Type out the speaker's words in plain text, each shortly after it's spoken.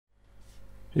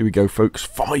Here we go, folks.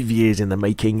 5 years in the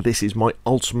making. This is my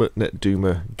ultimate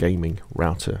Netduma gaming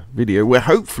router video, where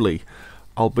hopefully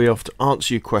I'll be able to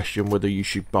answer your question whether you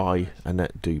should buy a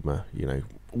Netduma. You know,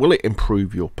 will it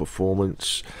improve your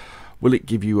performance? Will it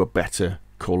give you a better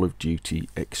Call of Duty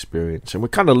experience? And we're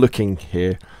kind of looking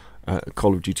here at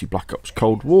Call of Duty Black Ops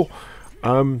Cold War.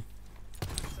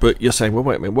 But you're saying, well,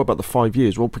 wait a minute, what about the 5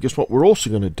 years? Well, because what we're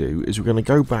also going to do is we're going to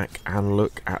go back and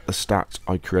look at the stats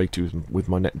I created with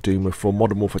my Netduma for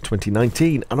Modern Warfare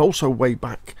 2019, and also way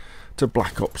back to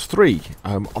Black Ops 3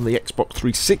 on the Xbox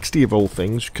 360 of all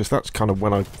things, because that's kind of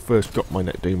when I first got my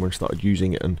Netduma and started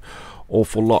using it an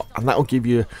awful lot. And that will give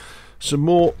you some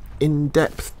more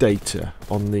in-depth data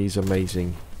on these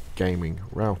amazing gaming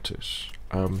routers.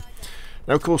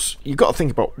 Now, of course, you've got to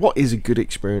think about what is a good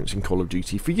experience in Call of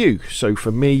Duty for you. So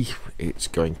for me, it's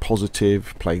going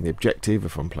positive, playing the objective,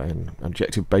 if I'm playing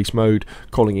objective-based mode,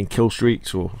 calling in kill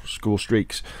streaks or score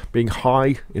streaks, being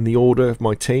high in the order of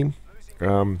my team.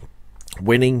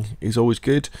 Winning is always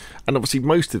good, and obviously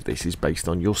most of this is based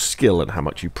on your skill and how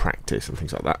much you practice and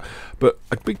things like that. But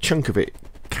a big chunk of it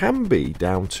can be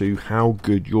down to how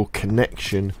good your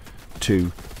connection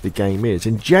to the game is.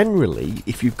 And generally,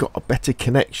 if you've got a better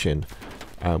connection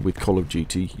with Call of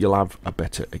Duty, you'll have a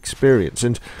better experience.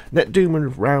 And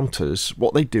Netduma routers,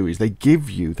 what they do is they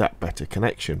give you that better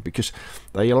connection, because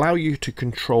they allow you to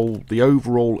control the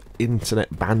overall internet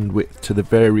bandwidth to the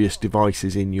various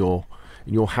devices in your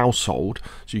household,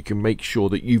 so you can make sure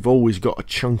that you've always got a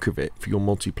chunk of it for your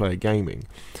multiplayer gaming.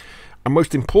 And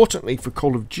most importantly for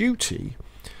Call of Duty,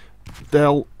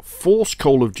 they'll force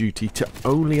Call of Duty to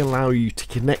only allow you to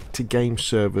connect to game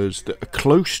servers that are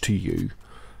close to you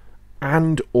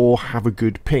and or have a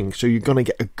good ping, so you're going to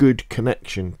get a good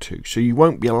connection to. So you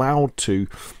won't be allowed to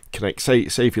connect, say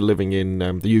if you're living in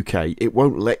the UK, it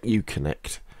won't let you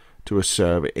connect to a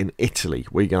server in Italy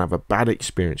where you're going to have a bad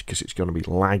experience because it's going to be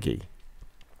laggy.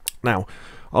 Now,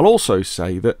 I'll also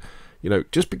say that, you know,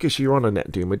 just because you're on a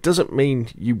Netduma, it doesn't mean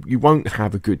you won't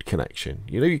have a good connection.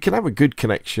 You know, you can have a good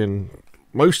connection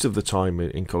most of the time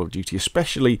in Call of Duty,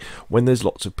 especially when there's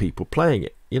lots of people playing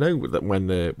it. You know, when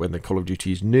the Call of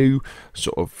Duty is new,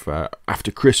 sort of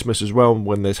after Christmas as well,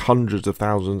 when there's hundreds of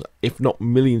thousands, if not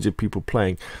millions of people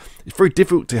playing, it's very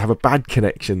difficult to have a bad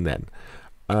connection then.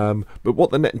 But what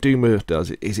the Netduma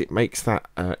does is it makes that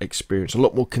experience a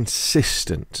lot more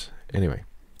consistent. Anyway,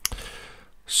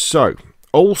 so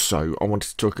also I wanted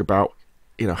to talk about,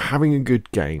 you know, having a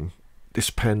good game. This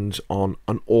depends on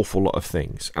an awful lot of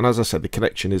things, and as I said, the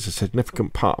connection is a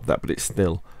significant part of that, but it's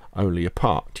still only a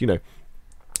part. You know,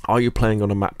 are you playing on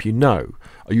a map you know?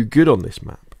 Are you good on this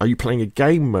map? Are you playing a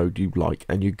game mode you like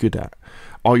and you're good at?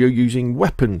 Are you using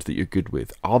weapons that you're good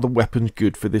with? Are the weapons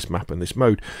good for this map and this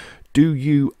mode? Do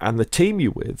you and the team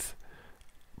you're with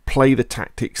play the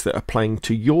tactics that are playing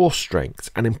to your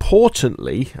strengths? And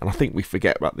importantly, and I think we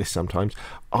forget about this sometimes,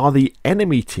 are the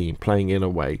enemy team playing in a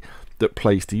way that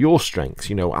plays to your strengths,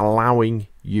 you know, allowing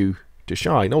you to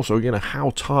shine? Also, you know,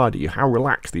 how tired are you? How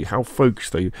relaxed are you? How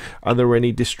focused are you? Are there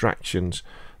any distractions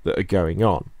that are going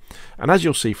on? And as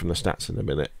you'll see from the stats in a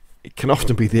minute, it can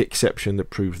often be the exception that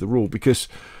proves the rule, because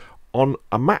on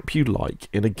a map you like,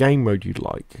 in a game mode you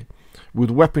like,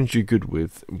 with weapons you're good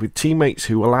with teammates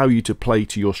who allow you to play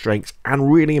to your strengths,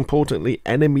 and really importantly,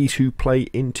 enemies who play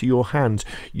into your hands,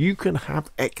 you can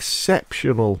have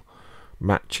exceptional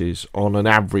matches on an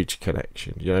average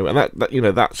connection, you know, and that you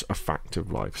know, that's a fact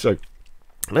of life. So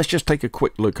let's just take a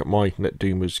quick look at my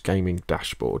Netduma's gaming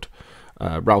dashboard,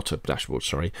 router dashboard,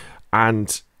 sorry,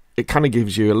 and it kind of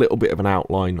gives you a little bit of an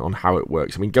outline on how it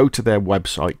works. I mean, go to their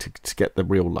website to get the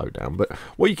real lowdown, but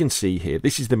what you can see here,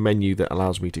 this is the menu that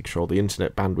allows me to control the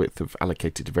internet bandwidth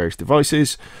allocated to various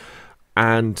devices,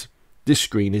 and this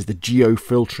screen is the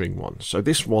geo-filtering one. So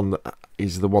this one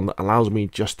is the one that allows me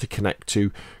just to connect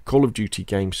to Call of Duty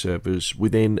game servers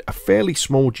within a fairly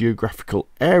small geographical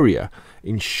area,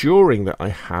 ensuring that I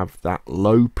have that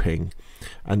low ping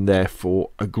and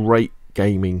therefore a great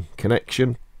gaming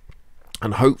connection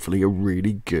and hopefully a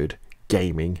really good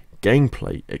gaming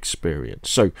gameplay experience.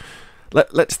 So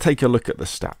let's take a look at the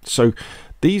stats. So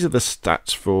these are the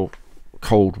stats for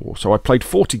Cold War. So I played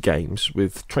 40 games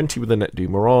with 20 with the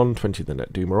Netduma on, 20 with the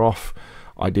Netduma off.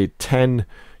 I did 10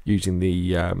 using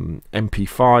the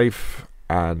MP5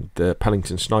 and the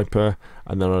Pellington Sniper,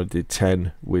 and then I did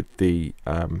 10 with the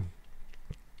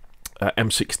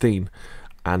M16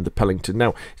 and the Pellington.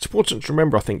 Now, it's important to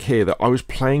remember, I think, here that I was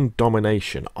playing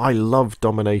domination. I love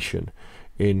domination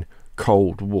in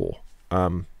Cold War.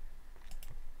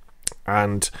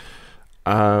 And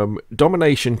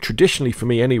Domination, traditionally for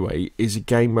me anyway, is a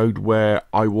game mode where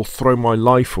I will throw my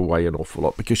life away an awful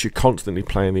lot because you're constantly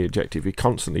playing the objective, you're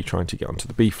constantly trying to get onto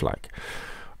the B flag.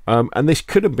 And this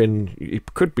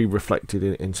it could be reflected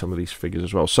in some of these figures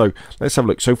as well. So let's have a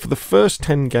look. So for the first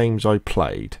 10 games I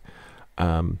played,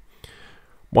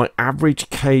 my average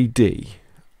KD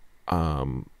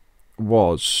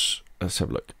was, let's have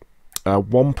a look,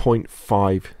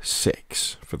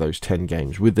 1.56 for those 10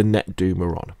 games with the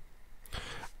Netduma on.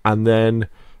 And then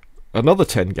another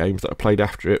 10 games that I played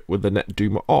after it with the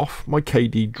Netduma off, my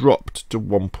KD dropped to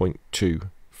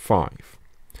 1.25.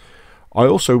 I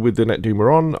also, with the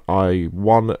Netduma on, I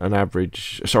won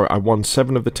I won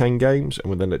 7 of the 10 games, and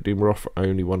with the Netduma off, I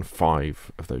only won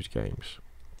 5 of those games.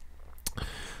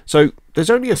 So there's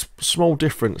only a small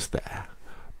difference there,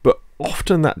 but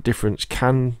often that difference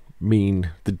can mean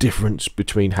the difference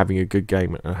between having a good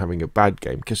game and having a bad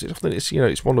game, because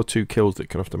it's 1 or 2 kills that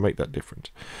can often make that difference.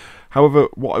 However,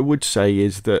 what I would say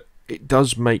is that it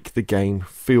does make the game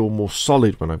feel more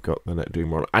solid when I've got the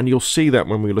Netduma on, and you'll see that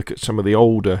when we look at some of the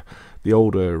older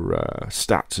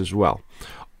stats as well.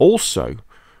 Also,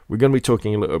 we're going to be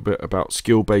talking a little bit about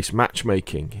skill-based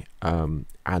matchmaking and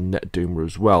Netduma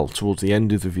as well towards the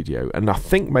end of the video, and I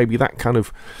think maybe that kind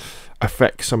of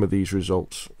affects some of these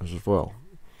results as well.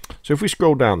 So if we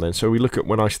scroll down then, so we look at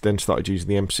when I then started using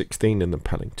the M16 in the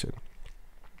Pellington.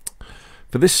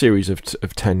 For this series of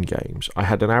 10 games, I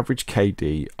had an average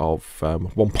KD of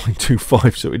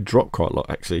 1.25, so it dropped quite a lot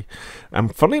actually.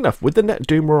 And funnily enough, with the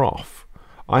Netduma off,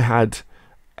 I had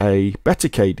a better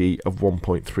KD of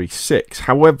 1.36.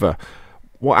 However,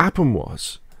 what happened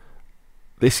was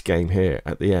this game here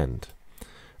at the end,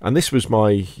 and this was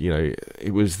my,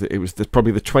 it was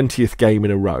probably the 20th game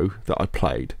in a row that I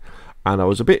played, and I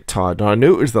was a bit tired, and I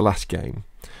knew it was the last game,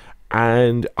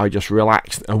 and I just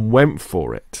relaxed and went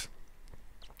for it.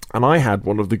 And I had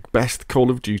one of the best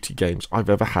Call of Duty games I've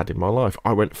ever had in my life.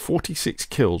 I went 46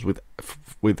 kills with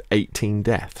 18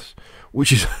 deaths,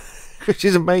 which is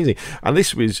amazing. And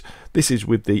this is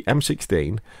with the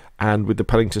M16 and with the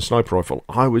Pellington sniper rifle.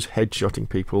 I was headshotting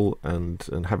people and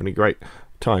having a great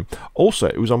time. Also,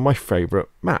 it was on my favourite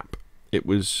map. It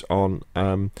was on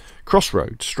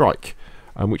Crossroads Strike,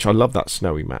 which I love that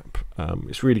snowy map.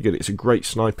 It's really good. It's a great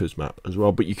snipers map as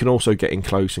well, but you can also get in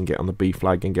close and get on the B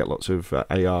flag and get lots of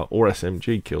AR or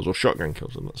SMG kills or shotgun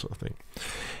kills and that sort of thing.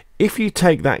 If you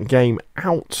take that game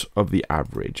out of the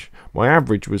average, my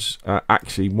average was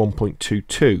actually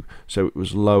 1.22, so it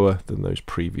was lower than those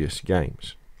previous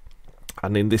games.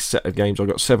 And in this set of games, I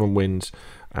got 7 wins,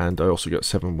 and I also got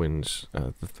 7 wins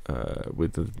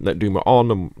with the Netduma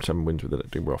on and 7 wins with the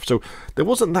Netduma off. So there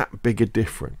wasn't that big a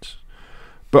difference.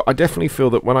 But I definitely feel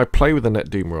that when I play with the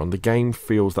Netduma on, the game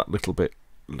feels that little bit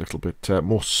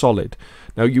more solid.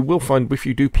 Now, you will find if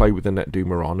you do play with the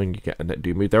Netduma on and you get a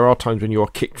Netduma, there are times when you are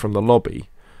kicked from the lobby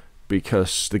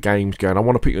because the game's going, I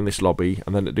want to put you in this lobby,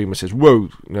 and then Netduma says, whoa,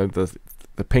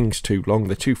 the ping's too long,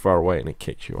 they're too far away, and it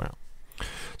kicks you out.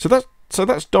 So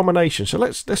that's domination. So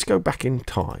let's go back in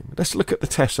time. Let's look at the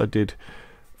tests I did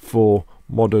for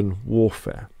Modern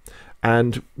Warfare.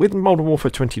 And with Modern Warfare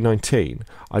 2019,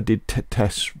 I did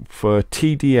tests for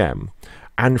TDM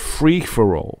and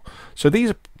Free-for-All. So these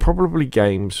are probably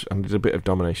games, and there's a bit of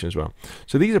domination as well.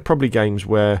 So these are probably games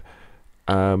where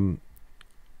gunfights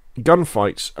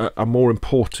are more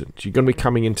important. You're going to be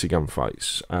coming into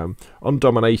gunfights. On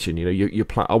domination, you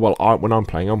play. Oh well, when I'm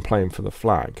playing for the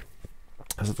flag.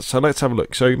 So let's have a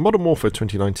look. So Modern Warfare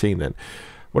 2019 then.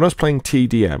 When I was playing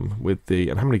TDM with the,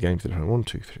 and how many games did I have? 1,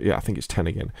 2, 3. Yeah, I think it's 10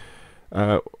 again.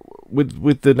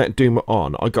 With the Netduma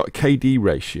on, I got a KD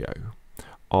ratio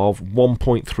of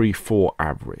 1.34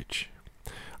 average,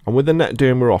 and with the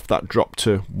Netduma off, that dropped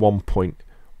to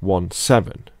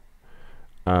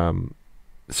 1.17.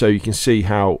 So you can see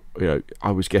how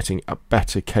I was getting a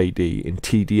better KD in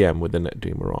TDM with the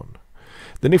Netduma on.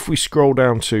 Then if we scroll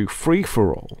down to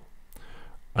Free-for-All,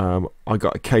 I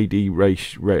got a KD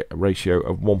ratio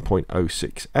of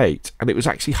 1.068, and it was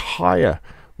actually higher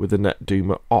with the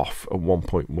Netduma off at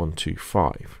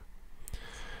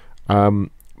 1.125.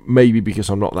 Maybe because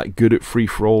I'm not that good at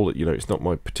free-for-all, it's not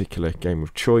my particular game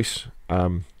of choice.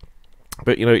 But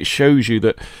it shows you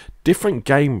that different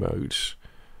game modes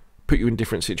put you in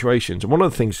different situations. And one of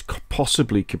the things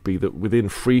possibly could be that within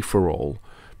free-for-all,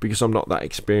 because I'm not that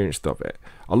experienced of it,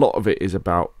 a lot of it is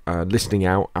about listening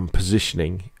out and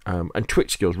positioning and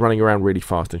twitch skills, running around really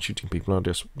fast and shooting people, and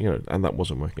just and that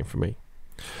wasn't working for me.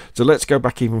 So let's go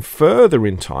back even further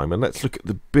in time and let's look at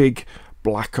the big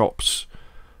Black Ops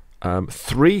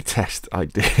 3 test I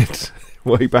did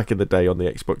way back in the day on the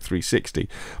Xbox 360.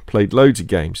 Played loads of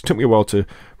games. It took me a while to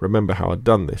remember how I'd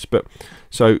done this, but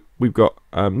so we've got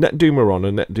Netduma on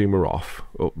and Netduma off.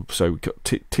 So we've got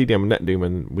TDM and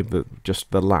Netduma with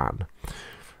just the LAN.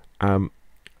 And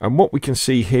what we can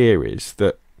see here is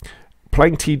that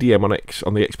playing TDM on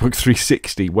the Xbox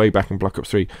 360 way back in Black Ops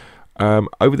 3,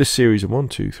 over the series of 1,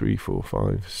 2, 3, 4,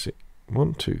 5, 6,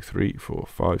 1, 2, 3, 4,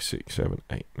 5, 6, 7,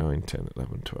 8, 9, 10,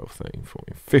 11, 12, 13,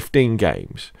 14, 15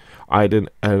 games. I had an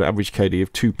average KD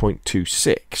of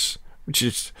 2.26,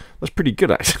 that's pretty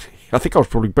good actually. I think I was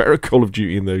probably better at Call of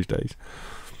Duty in those days.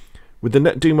 With the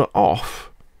Netduma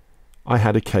off, I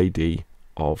had a KD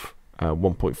of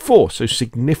 1.4, so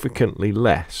significantly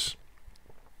less.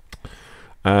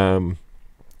 9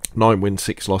 wins,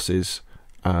 6 losses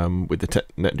with the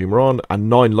Netduma on, and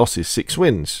 9 losses, 6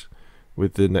 wins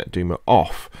with the Netduma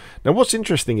off. Now what's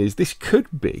interesting is this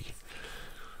could be,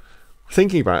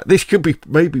 thinking about it, this could be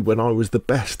maybe when I was the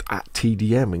best at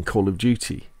TDM in Call of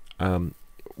Duty,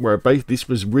 where this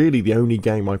was really the only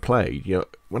game I played. You know,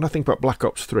 when I think about Black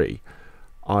Ops 3,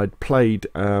 I'd played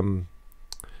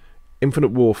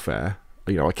Infinite Warfare.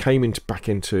 You know, I came back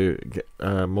into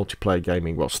multiplayer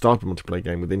gaming. Well, started a multiplayer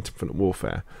game with Infinite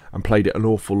Warfare and played it an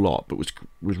awful lot, but was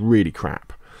really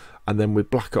crap. And then with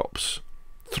Black Ops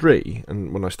 3,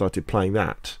 and when I started playing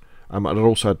that, and I'd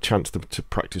also had a chance to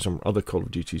practice on other Call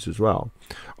of Duties as well,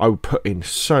 I would put in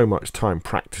so much time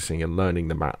practicing and learning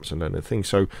the maps and learning things.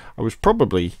 So I was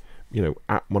probably, you know,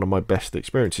 at one of my best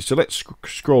experiences. So let's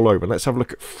scroll over and let's have a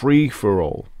look at Free For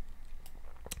All.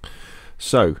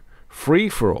 So Free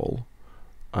For All,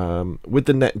 with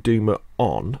the Netduma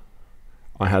on,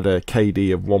 I had a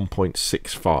KD of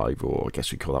 1.65, or I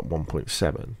guess we call that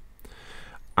 1.7.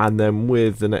 And then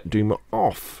with the Netduma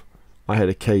off, I had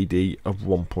a KD of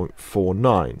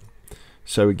 1.49.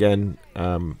 So again,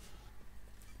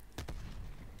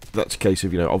 that's a case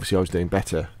of, you know, obviously I was doing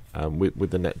better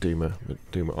with the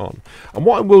Netduma on. And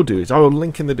what I will do is I will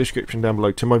link in the description down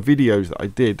below to my videos that I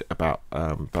did about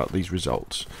these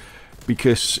results,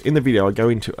 because in the video I go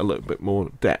into a little bit more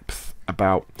depth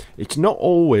about, it's not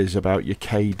always about your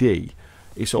KD.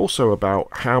 It's also about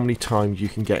how many times you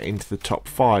can get into the top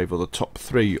 5 or the top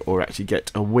 3 or actually get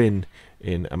a win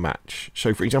in a match.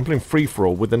 So for example, in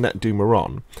free-for-all with the Netduma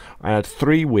on, I had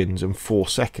 3 wins and 4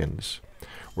 seconds.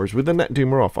 Whereas with the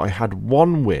Netduma off, I had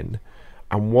 1 win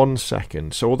and 1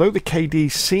 second. So although the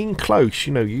KDs seem close,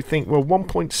 you know, you think, well,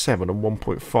 1.7 and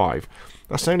 1.5,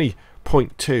 that's only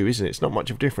 0.2, isn't it? It's not much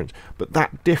of a difference. But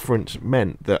that difference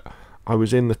meant that I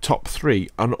was in the top 3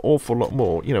 an awful lot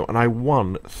more, you know, and I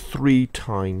won 3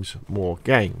 times more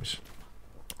games.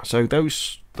 So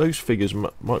those figures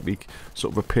might be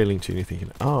sort of appealing to you, and you're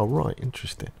thinking, oh, right,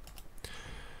 interesting.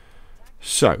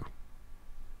 So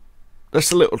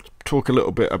let's talk a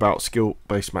little bit about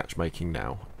skill-based matchmaking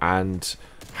now and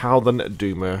how the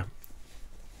Netduma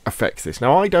affects this.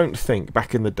 Now, I don't think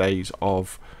back in the days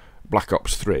of Black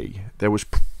Ops 3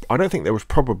 I don't think there was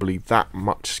probably that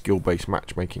much skill-based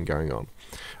matchmaking going on.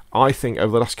 I think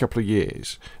over the last couple of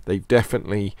years they've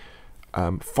definitely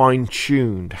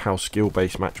fine-tuned how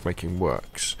skill-based matchmaking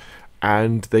works,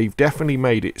 and they've definitely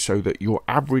made it so that your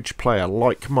average player,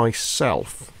 like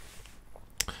myself,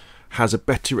 has a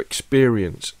better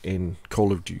experience in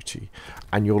Call of Duty,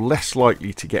 and you're less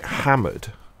likely to get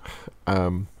hammered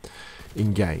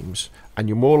in games, and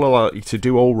you're more likely to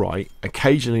do alright,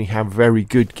 occasionally have very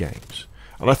good games.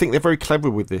 And I think they're very clever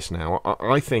with this now.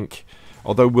 I think,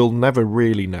 although we'll never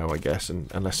really know, I guess,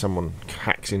 unless someone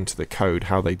hacks into the code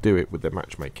how they do it with their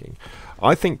matchmaking,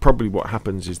 I think probably what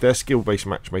happens is their skill-based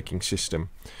matchmaking system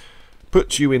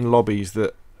puts you in lobbies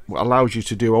that allows you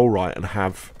to do alright and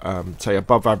have, say,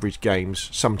 above average games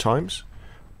sometimes,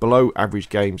 below average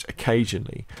games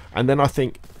occasionally, and then I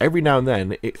think every now and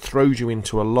then it throws you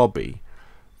into a lobby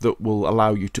that will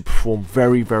allow you to perform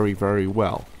very, very, very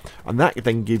well, and that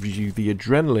then gives you the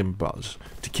adrenaline buzz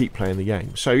to keep playing the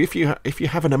game. So if you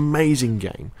have an amazing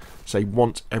game, say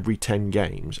once every 10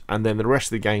 games, and then the rest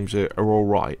of the games are all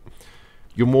right,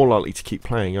 you're more likely to keep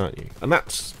playing, aren't you? And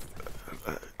that's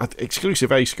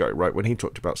Exclusive Asco, right, when he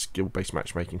talked about skill-based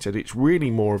matchmaking, said it's really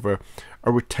more of a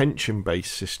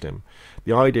retention-based system.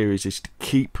 The idea is to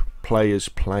keep players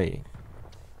playing.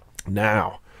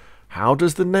 Now, how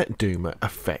does the Netduma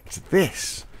affect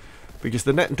this? Because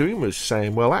the Netduma is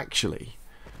saying, well, actually,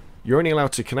 you're only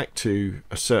allowed to connect to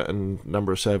a certain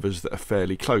number of servers that are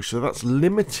fairly close, so that's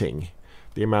limiting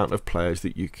the amount of players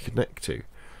that you can connect to.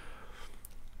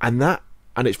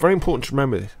 And it's very important to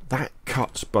remember this, that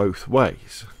cuts both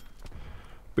ways.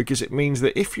 Because it means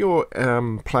that if you're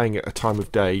playing at a time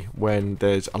of day when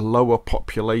there's a lower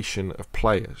population of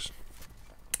players,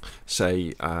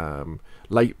 say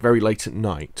very late at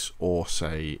night, or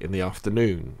say in the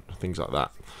afternoon, things like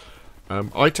that.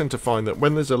 I tend to find that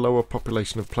when there's a lower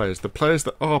population of players, the players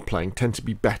that are playing tend to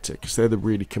be better because they're the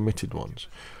really committed ones.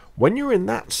 When you're in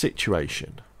that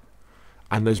situation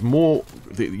and there's more,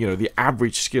 the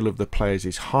average skill of the players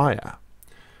is higher,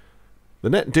 the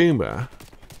Netduma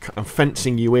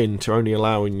fencing you in to only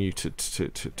allowing you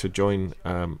to join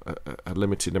a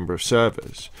limited number of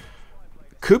servers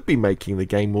could be making the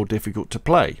game more difficult to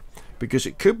play, because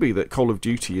it could be that Call of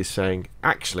Duty is saying,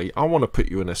 actually, I want to put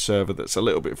you in a server that's a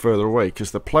little bit further away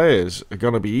because the players are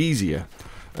going to be easier,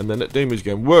 and then Netduma is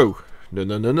going, whoa,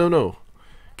 no,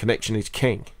 connection is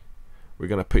king. We're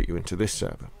going to put you into this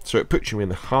server. So it puts you in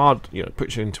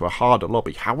puts you into a harder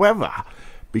lobby. However,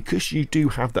 because you do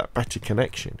have that better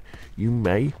connection, you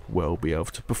may well be able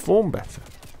to perform better.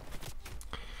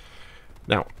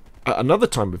 Now, at another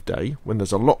time of day, when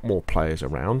there's a lot more players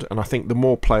around, and I think the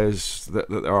more players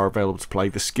that are available to play,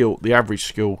 the average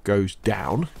skill goes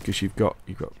down, because you've got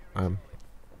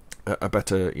a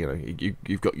better,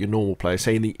 you've got your normal players,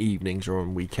 say in the evenings or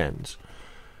on weekends.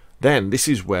 Then this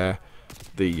is where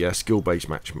the skill-based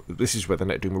match, this is where the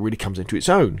Netduma really comes into its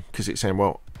own, because it's saying,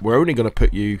 well, we're only going to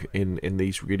put you in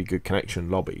these really good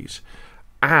connection lobbies,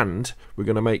 and we're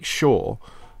going to make sure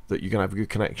that you're going to have a good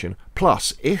connection.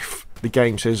 Plus, if the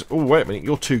game says, oh, wait a minute,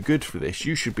 you're too good for this,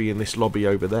 you should be in this lobby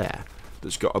over there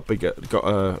that's got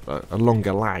a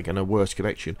longer lag and a worse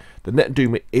connection, the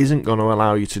Netduma isn't going to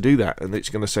allow you to do that, and it's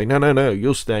going to say, no,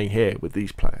 you're staying here with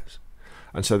these players,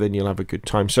 and so then you'll have a good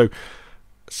time. So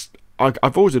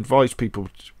I've always advised people,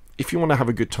 if you want to have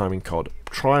a good time in COD,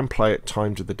 try and play at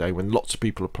times of the day when lots of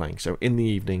people are playing, so in the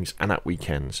evenings and at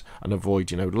weekends, and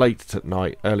avoid late at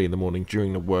night, early in the morning,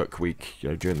 during the work week,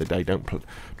 during the day.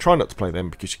 Try not to play them,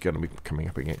 because you're going to be coming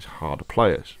up against harder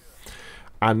players,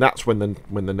 and that's when the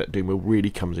Netduma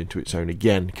really comes into its own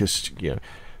again, because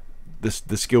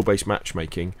the skill-based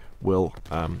matchmaking will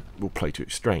play to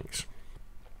its strengths.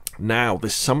 Now,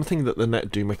 there's something that the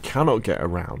Netduma cannot get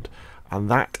around, and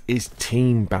that is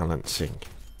team balancing.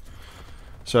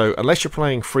 So unless you're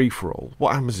playing free-for-all,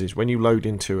 what happens is when you load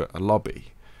into a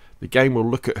lobby, the game will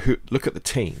look at the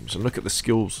teams and look at the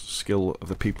skill of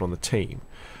the people on the team,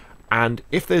 and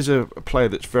if there's a player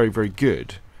that's very, very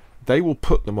good, they will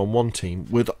put them on one team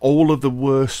with all of the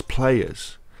worst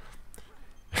players,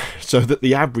 so that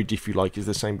the average, if you like, is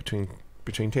the same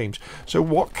between teams. So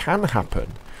what can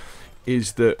happen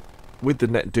is that with the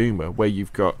Netduma, where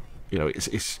you've got,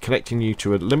 it's connecting you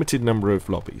to a limited number of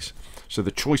lobbies, so the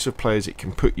choice of players it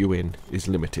can put you in is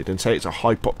limited, and say it's a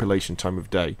high population time of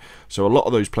day, so a lot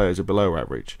of those players are below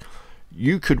average,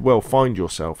 you could well find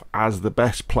yourself as the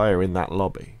best player in that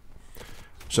lobby.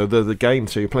 So the game,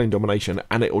 so you're playing domination,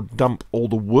 and it will dump all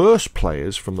the worst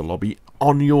players from the lobby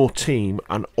on your team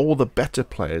and all the better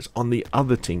players on the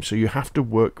other team, so you have to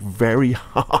work very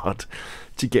hard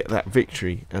to get that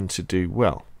victory and to do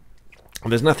well.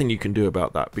 And there's nothing you can do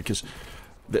about that, because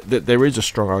there is a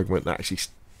strong argument that actually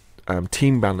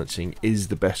team balancing is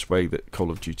the best way that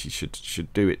Call of Duty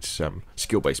should do its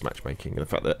skill-based matchmaking, and the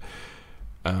fact that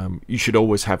you should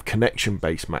always have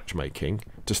connection-based matchmaking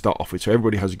to start off with, so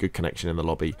everybody has a good connection in the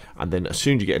lobby, and then as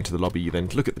soon as you get into the lobby, you then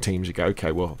look at the teams and go,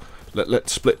 okay, well,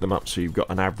 let's split them up so you've got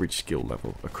an average skill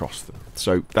level across them.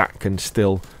 So that can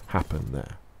still happen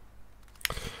there.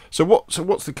 So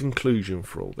what's the conclusion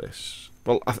for all this?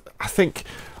 Well, I think,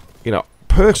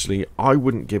 personally, I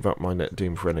wouldn't give up my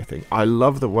Netduma for anything. I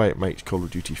love the way it makes Call of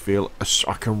Duty feel.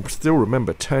 I can still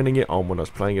remember turning it on when I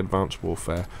was playing Advanced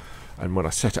Warfare, and when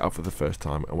I set it up for the first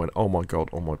time, and went, oh my god,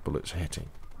 all my bullets are hitting.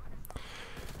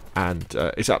 And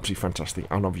it's absolutely fantastic,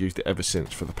 and I've used it ever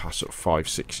since for the past sort of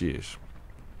 5-6 years.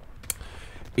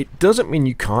 It doesn't mean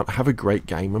you can't have a great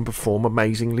game and perform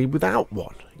amazingly without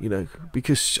one,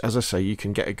 because, as I say, you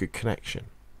can get a good connection.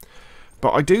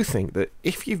 But I do think that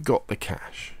if you've got the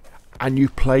cash and you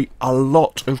play a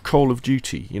lot of Call of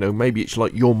Duty, maybe it's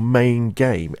like your main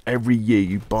game, every year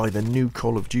you buy the new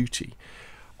Call of Duty,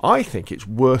 I think it's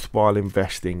worthwhile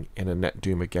investing in a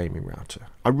Netduma gaming router.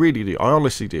 I really do. I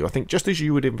honestly do. I think just as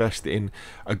you would invest in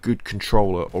a good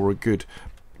controller or a good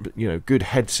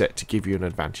headset to give you an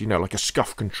advantage, like a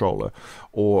SCUF controller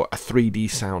or a 3D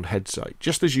sound headset,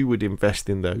 just as you would invest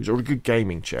in those, or a good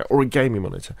gaming chair or a gaming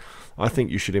monitor, I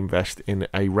think you should invest in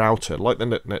a router like the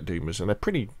Netdumas, and they're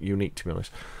pretty unique, to be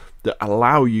honest, that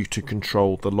allow you to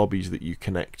control the lobbies that you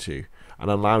connect to, and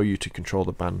allow you to control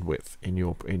the bandwidth in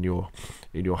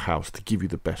your house to give you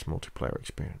the best multiplayer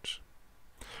experience.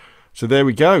 So there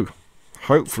we go.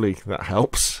 Hopefully that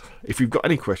helps. If you've got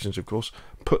any questions, of course,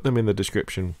 put them in the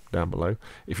description down below.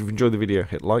 If you've enjoyed the video,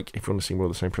 hit like. If you want to see more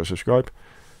of the same, press subscribe,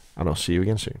 and I'll see you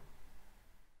again soon.